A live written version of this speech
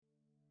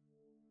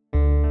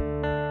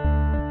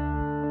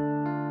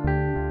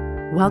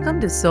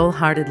Welcome to Soul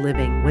Hearted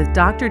Living with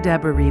Dr.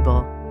 Deborah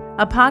Riebel,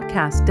 a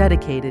podcast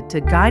dedicated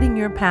to guiding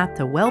your path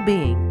to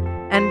well-being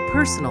and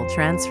personal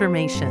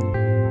transformation.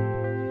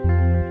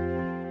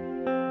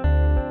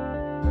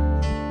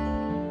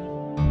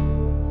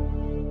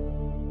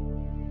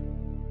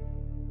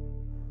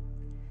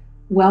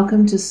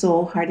 Welcome to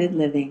Soul Hearted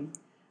Living.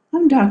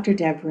 I'm Dr.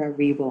 Deborah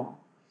Riebel,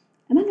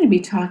 and I'm going to be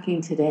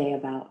talking today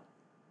about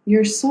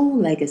your soul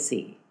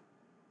legacy,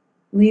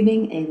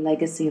 leaving a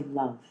legacy of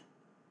love.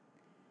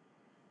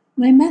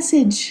 My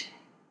message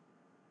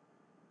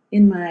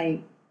in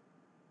my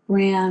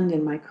brand,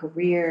 in my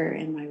career,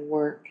 and my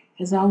work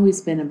has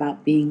always been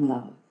about being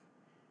love.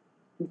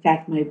 In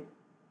fact, my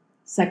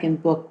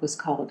second book was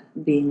called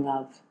Being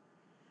Love.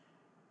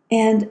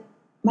 And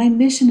my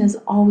mission has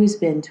always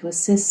been to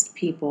assist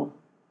people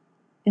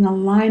in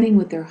aligning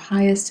with their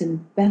highest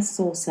and best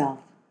soul self,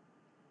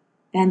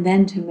 and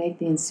then to make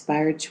the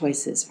inspired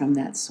choices from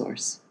that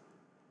source.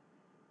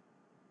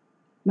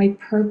 My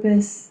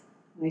purpose,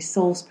 my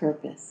soul's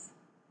purpose,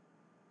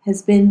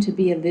 has been to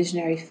be a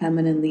visionary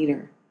feminine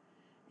leader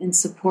and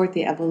support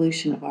the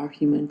evolution of our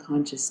human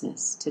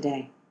consciousness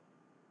today.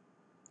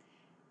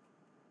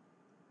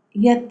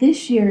 Yet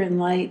this year, in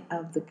light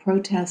of the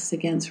protests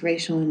against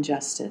racial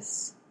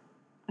injustice,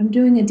 I'm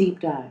doing a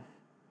deep dive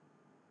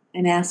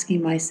and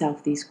asking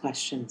myself these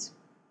questions.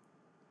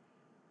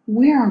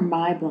 Where are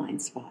my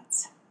blind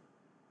spots?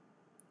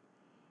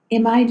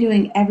 Am I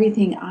doing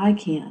everything I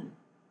can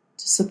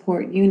to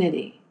support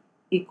unity,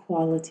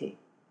 equality,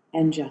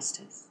 and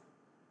justice?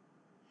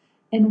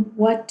 And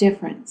what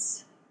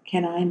difference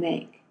can I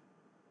make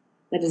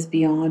that is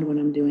beyond what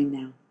I'm doing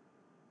now?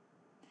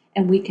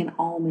 And we can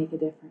all make a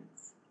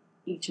difference,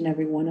 each and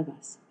every one of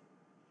us.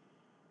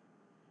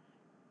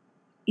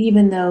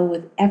 Even though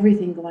with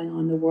everything going on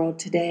in the world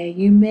today,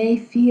 you may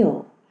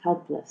feel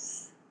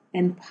helpless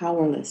and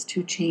powerless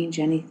to change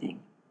anything.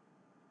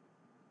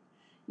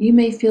 You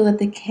may feel that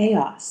the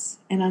chaos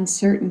and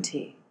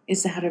uncertainty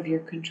is out of your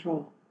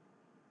control.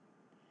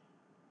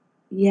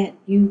 Yet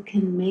you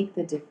can make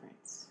the difference.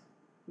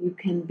 You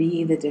can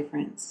be the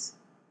difference.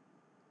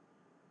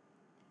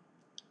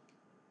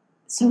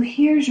 So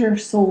here's your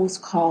soul's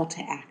call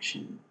to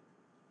action.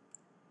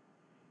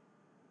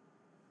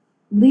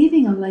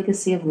 Leaving a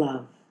legacy of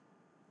love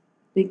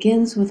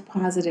begins with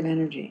positive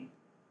energy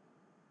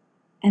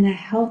and a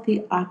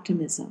healthy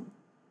optimism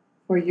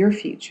for your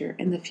future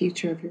and the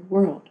future of your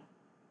world.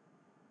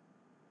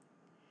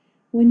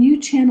 When you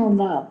channel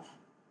love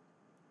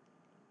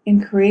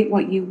and create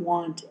what you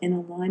want in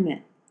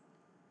alignment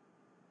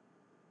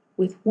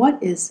with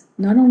what is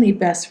not only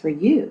best for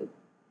you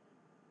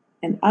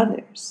and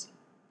others,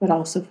 but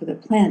also for the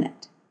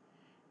planet,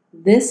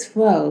 this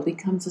flow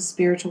becomes a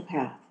spiritual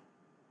path,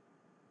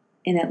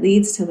 and it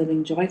leads to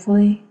living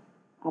joyfully,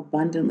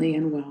 abundantly,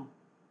 and well.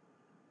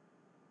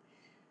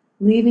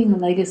 Leaving a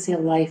legacy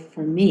of life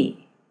for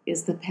me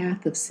is the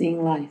path of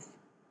seeing life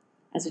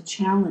as a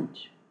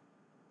challenge,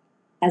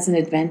 as an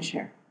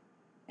adventure,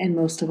 and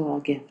most of all,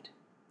 a gift.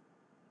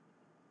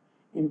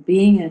 And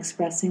being and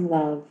expressing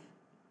love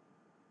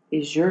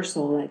is your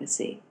soul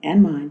legacy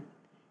and mine,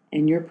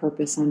 and your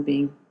purpose on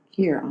being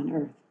here on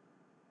earth.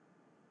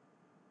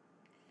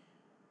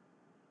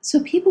 So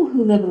people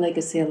who live a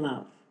legacy of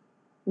love,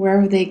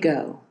 wherever they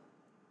go,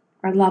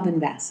 are love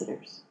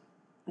ambassadors.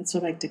 That's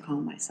what I like to call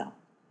myself.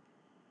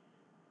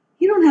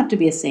 You don't have to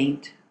be a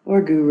saint or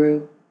a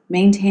guru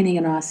maintaining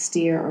an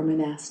austere or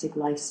monastic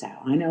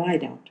lifestyle. I know I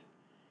don't.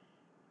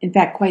 In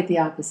fact, quite the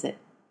opposite.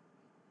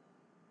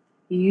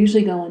 You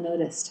usually go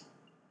unnoticed.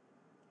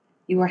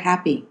 You are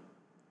happy,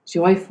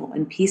 joyful,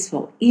 and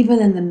peaceful, even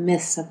in the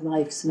midst of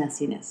life's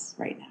messiness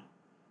right now.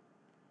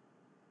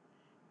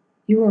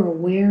 You are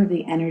aware of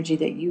the energy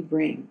that you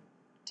bring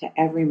to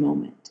every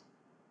moment,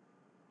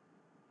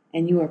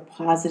 and you are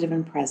positive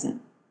and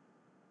present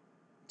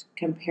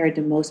compared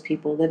to most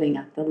people living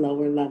at the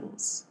lower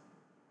levels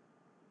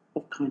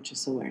of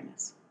conscious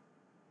awareness.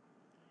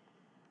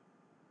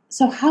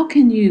 So how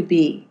can you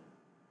be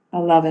a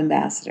love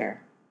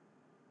ambassador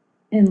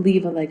and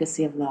leave a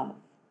legacy of love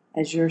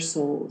as your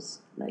soul's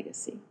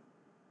legacy?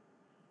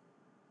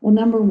 Well,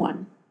 number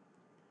one,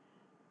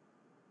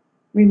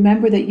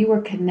 remember that you are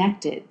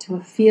connected to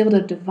a field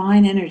of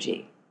divine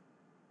energy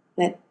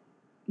that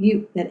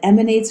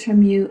emanates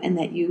from you and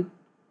that you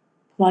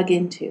plug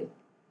into.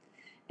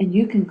 And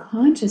you can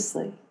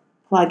consciously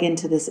plug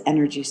into this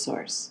energy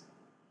source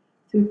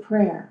through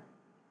prayer,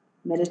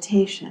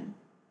 meditation,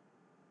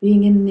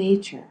 being in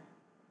nature,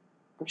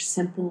 or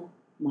simple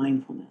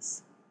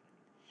mindfulness.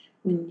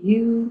 When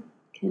you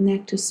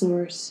connect to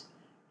Source,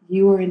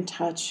 you are in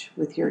touch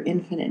with your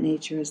infinite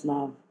nature as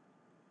love.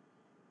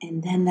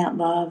 And then that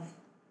love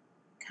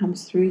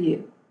comes through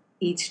you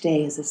each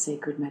day as a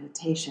sacred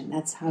meditation.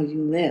 That's how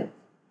you live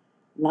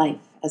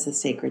life, as a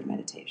sacred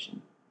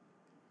meditation.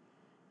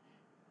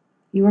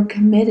 You are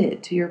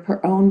committed to your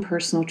own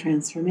personal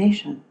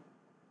transformation.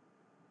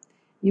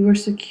 You are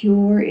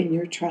secure in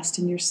your trust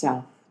in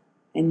yourself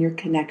and your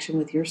connection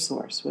with your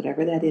source,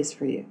 whatever that is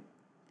for you.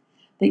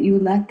 That you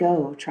let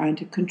go of trying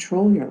to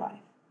control your life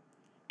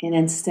and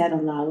instead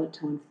allow it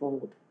to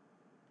unfold.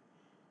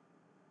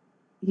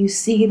 You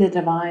see the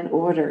divine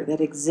order that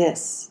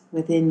exists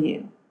within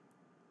you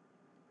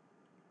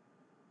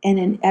and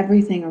in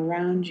everything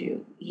around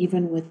you,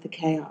 even with the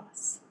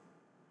chaos.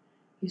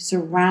 You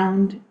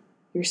surround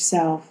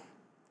yourself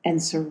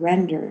and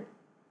surrender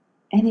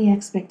any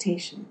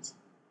expectations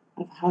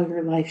of how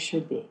your life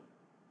should be.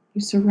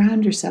 You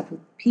surround yourself with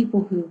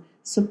people who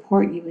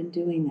support you in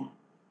doing that.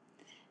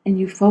 And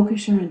you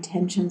focus your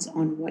intentions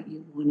on what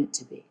you want it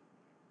to be.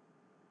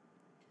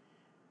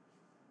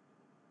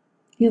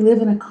 You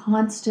live in a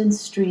constant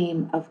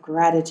stream of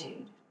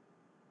gratitude.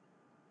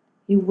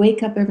 You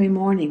wake up every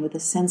morning with a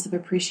sense of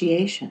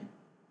appreciation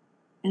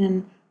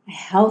and a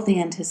healthy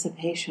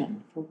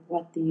anticipation for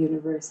what the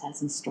universe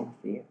has in store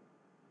for you.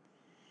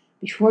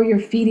 Before your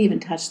feet even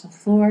touch the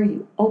floor,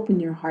 you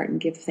open your heart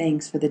and give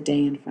thanks for the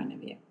day in front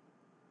of you.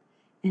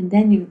 And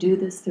then you do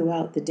this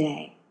throughout the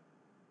day.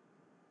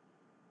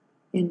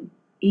 And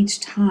each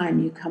time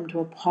you come to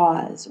a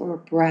pause or a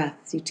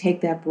breath, you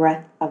take that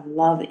breath of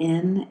love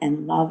in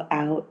and love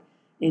out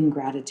in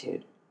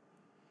gratitude.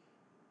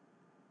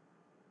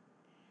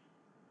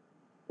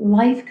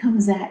 Life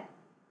comes at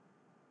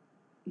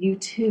you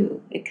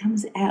too. It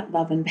comes at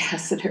love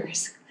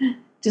ambassadors,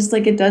 just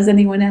like it does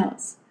anyone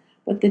else.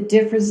 But the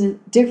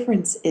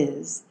difference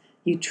is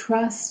you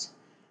trust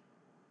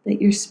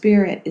that your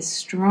spirit is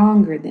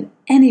stronger than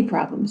any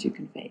problems you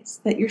can face,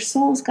 that your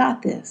soul's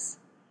got this.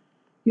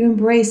 You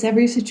embrace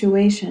every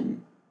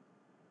situation,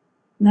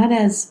 not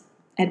as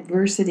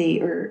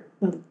adversity or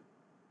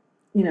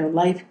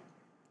life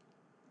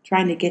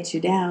trying to get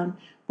you down,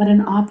 but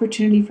an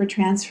opportunity for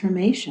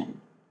transformation,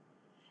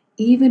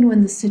 even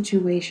when the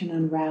situation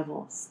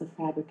unravels the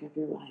fabric of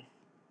your life.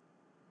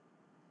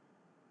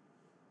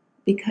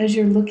 Because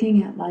you're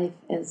looking at life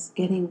as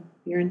getting,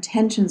 your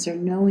intentions are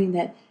knowing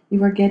that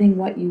you are getting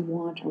what you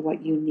want or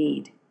what you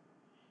need.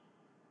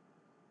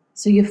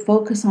 So you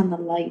focus on the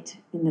light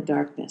in the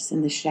darkness,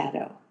 in the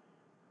shadow,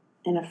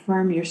 and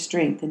affirm your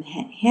strength in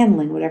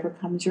handling whatever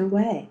comes your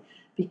way.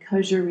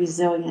 Because you're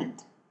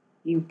resilient,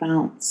 you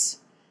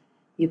bounce.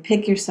 You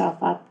pick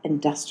yourself up and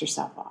dust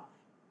yourself off.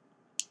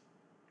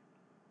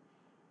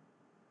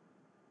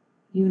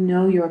 You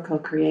know you're a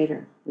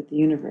co-creator with the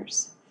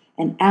universe.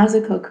 And as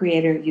a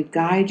co-creator, you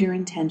guide your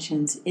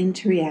intentions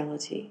into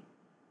reality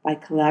by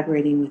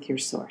collaborating with your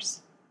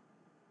source.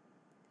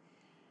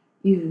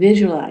 You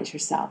visualize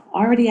yourself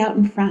already out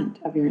in front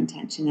of your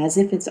intention as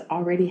if it's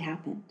already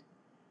happened.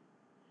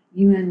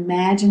 You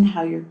imagine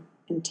how your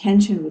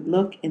intention would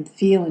look and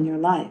feel in your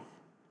life.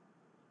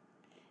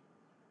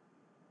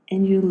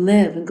 And you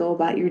live and go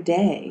about your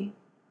day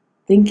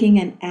thinking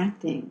and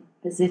acting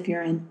as if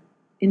your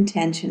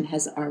intention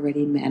has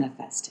already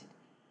manifested.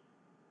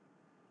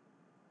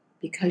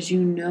 Because you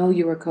know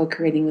you are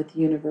co-creating with the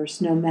universe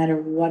no matter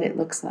what it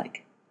looks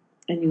like,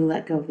 and you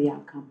let go of the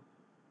outcome.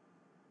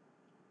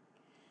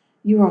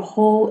 You are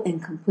whole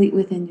and complete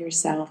within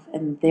yourself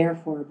and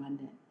therefore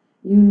abundant.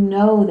 You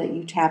know that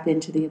you tap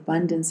into the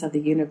abundance of the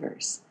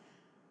universe,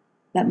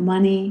 that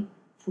money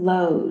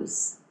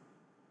flows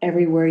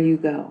everywhere you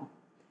go.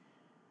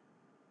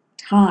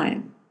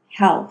 Time,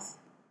 health,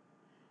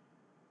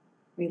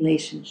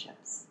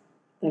 relationships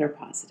that are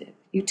positive.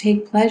 You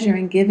take pleasure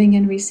in giving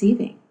and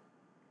receiving.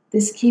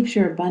 This keeps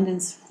your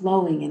abundance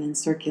flowing and in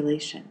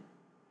circulation.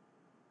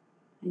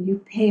 And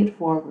you pay it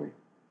forward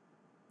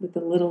with the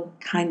little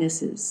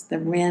kindnesses, the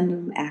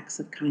random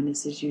acts of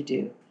kindnesses you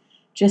do,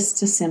 just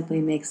to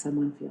simply make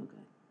someone feel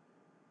good.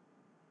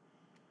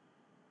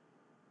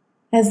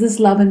 As this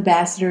love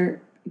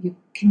ambassador, you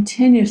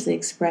continuously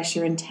express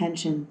your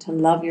intention to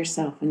love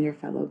yourself and your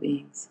fellow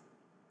beings.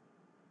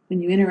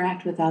 When you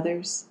interact with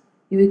others,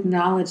 you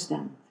acknowledge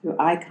them through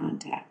eye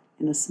contact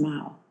and a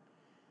smile.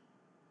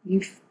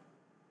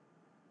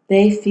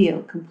 They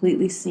feel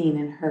completely seen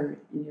and heard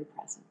in your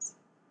presence.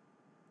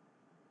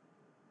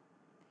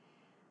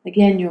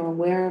 Again, you're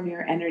aware of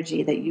your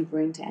energy that you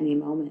bring to any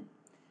moment.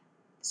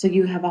 So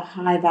you have a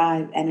high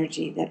vibe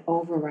energy that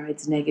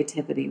overrides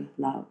negativity with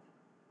love.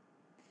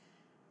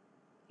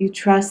 You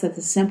trust that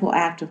the simple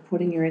act of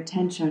putting your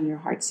attention on your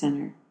heart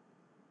center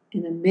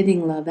and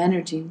emitting love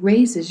energy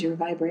raises your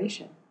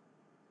vibration.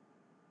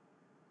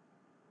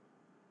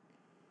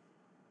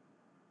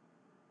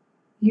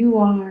 You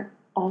are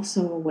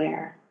also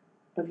aware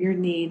of your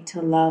need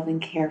to love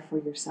and care for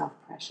yourself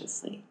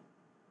preciously.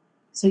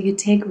 So you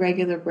take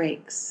regular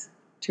breaks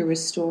to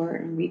restore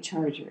and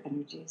recharge your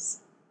energies.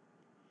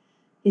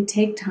 You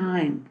take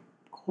time,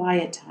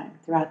 quiet time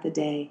throughout the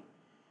day,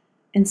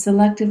 and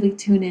selectively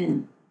tune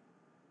in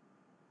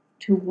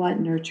to what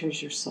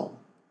nurtures your soul.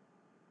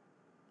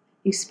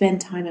 You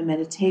spend time in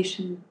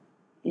meditation,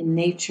 in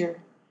nature,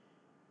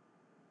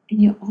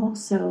 and you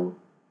also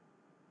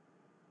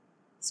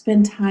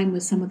spend time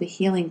with some of the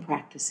healing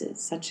practices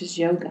such as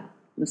yoga,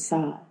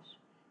 massage,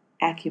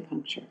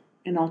 acupuncture,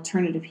 and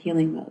alternative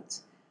healing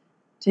modes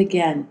to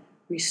again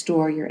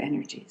restore your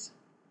energies.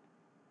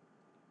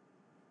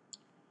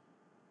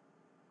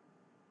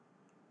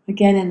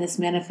 Again, in this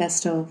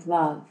manifesto of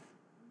love,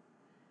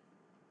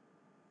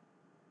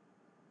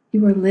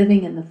 You are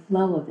living in the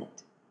flow of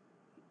it.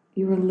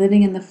 You are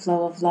living in the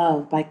flow of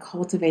love by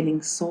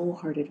cultivating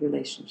soul-hearted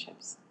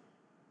relationships,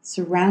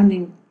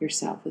 surrounding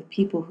yourself with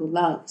people who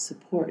love,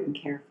 support, and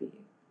care for you.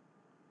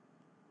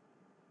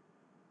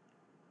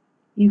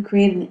 You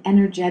create an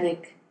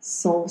energetic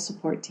soul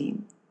support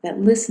team that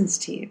listens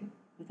to you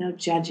without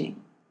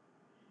judging.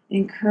 It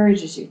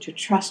encourages you to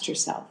trust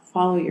yourself,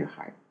 follow your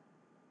heart,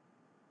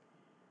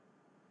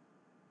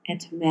 and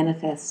to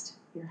manifest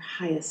your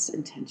highest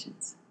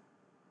intentions.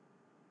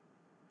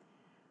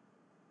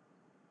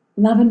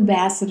 Love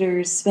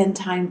ambassadors spend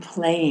time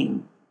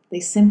playing. They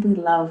simply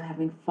love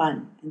having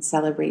fun and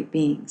celebrate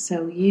being.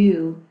 So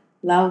you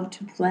love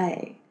to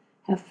play.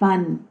 Have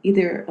fun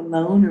either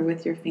alone or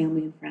with your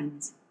family and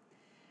friends.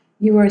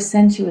 You are a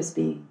sensuous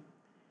being,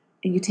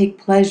 and you take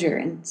pleasure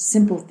in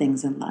simple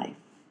things in life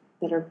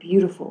that are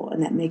beautiful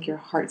and that make your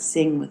heart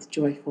sing with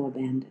joyful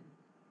abandon.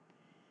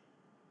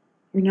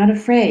 You're not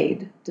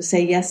afraid to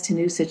say yes to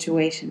new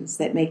situations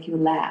that make you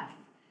laugh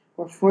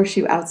or force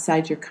you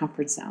outside your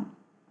comfort zone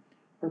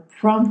or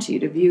prompt you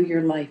to view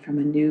your life from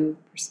a new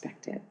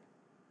perspective.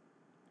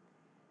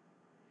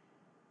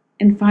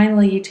 And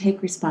finally, you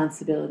take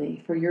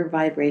responsibility for your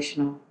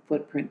vibrational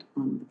footprint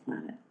on the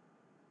planet.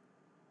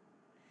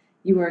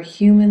 You are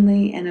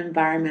humanly and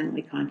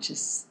environmentally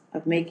conscious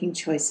of making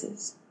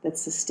choices that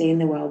sustain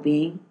the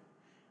well-being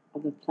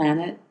of the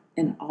planet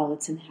and all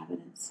its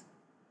inhabitants.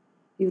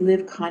 You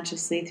live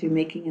consciously through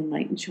making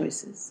enlightened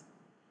choices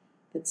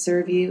that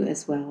serve you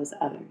as well as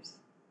others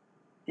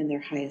in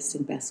their highest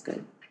and best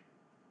good.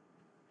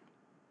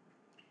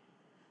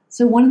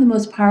 So one of the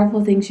most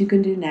powerful things you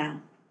can do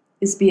now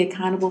is be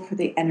accountable for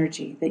the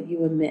energy that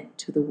you emit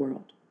to the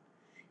world.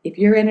 If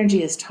your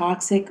energy is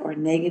toxic or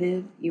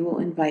negative, you will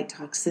invite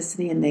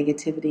toxicity and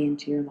negativity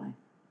into your life.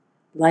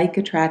 Like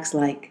attracts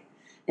like.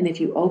 And if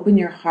you open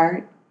your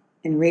heart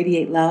and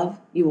radiate love,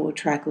 you will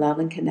attract love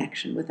and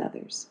connection with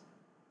others.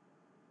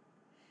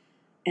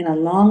 And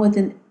along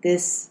with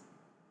this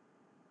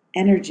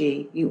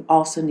energy, you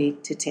also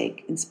need to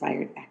take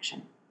inspired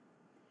action.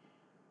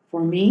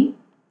 For me,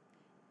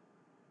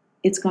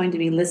 it's going to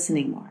be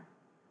listening more,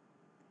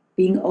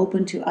 being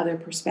open to other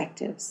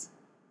perspectives,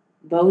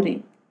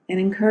 voting, and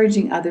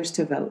encouraging others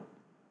to vote.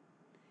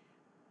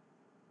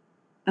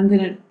 I'm going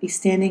to be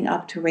standing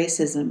up to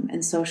racism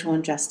and social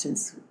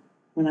injustice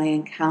when I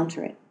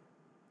encounter it.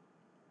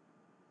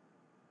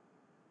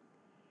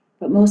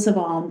 But most of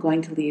all, I'm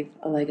going to leave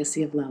a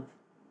legacy of love.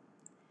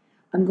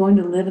 I'm going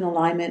to live in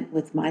alignment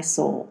with my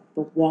soul,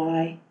 the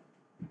why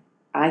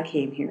I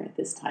came here at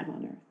this time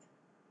on earth.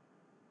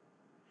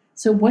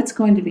 So what's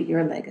going to be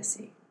your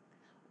legacy?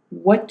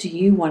 What do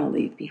you want to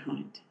leave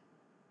behind?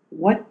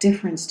 What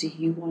difference do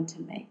you want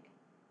to make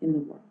in the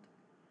world?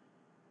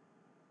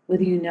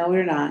 Whether you know it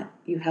or not,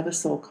 you have a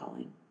soul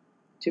calling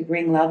to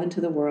bring love into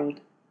the world,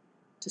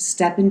 to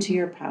step into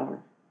your power,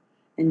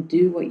 and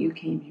do what you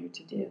came here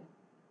to do.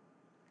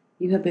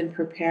 You have been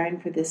preparing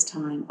for this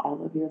time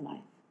all of your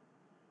life,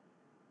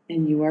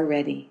 and you are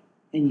ready,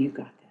 and you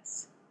got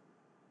this.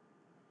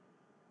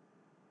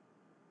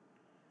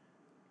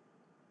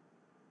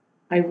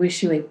 I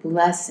wish you a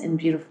blessed and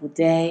beautiful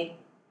day,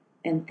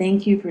 and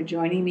thank you for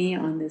joining me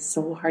on this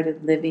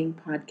Soul-Hearted Living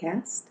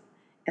podcast,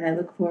 and I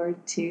look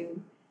forward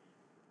to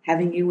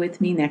having you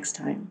with me next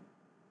time.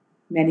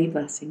 Many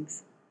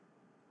blessings.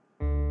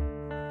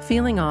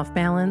 Feeling off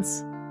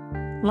balance?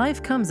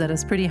 Life comes at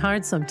us pretty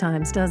hard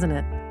sometimes, doesn't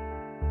it?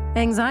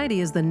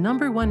 Anxiety is the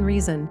 #1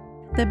 reason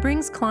that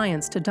brings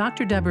clients to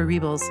Dr. Deborah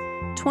Riebel's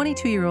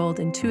 22-year-old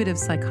intuitive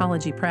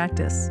psychology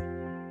practice.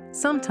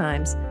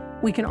 Sometimes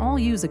we can all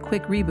use a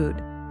quick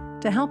reboot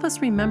to help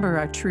us remember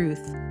our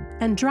truth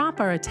and drop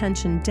our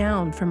attention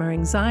down from our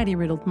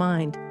anxiety-riddled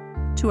mind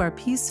to our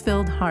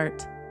peace-filled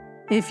heart.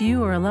 If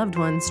you or a loved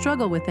one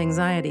struggle with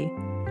anxiety,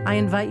 I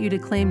invite you to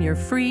claim your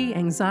free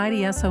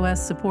Anxiety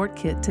SOS support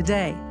kit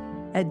today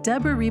at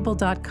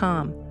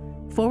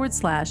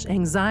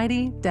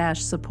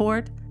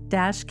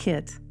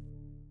deborahriebel.com/anxiety-support-kit.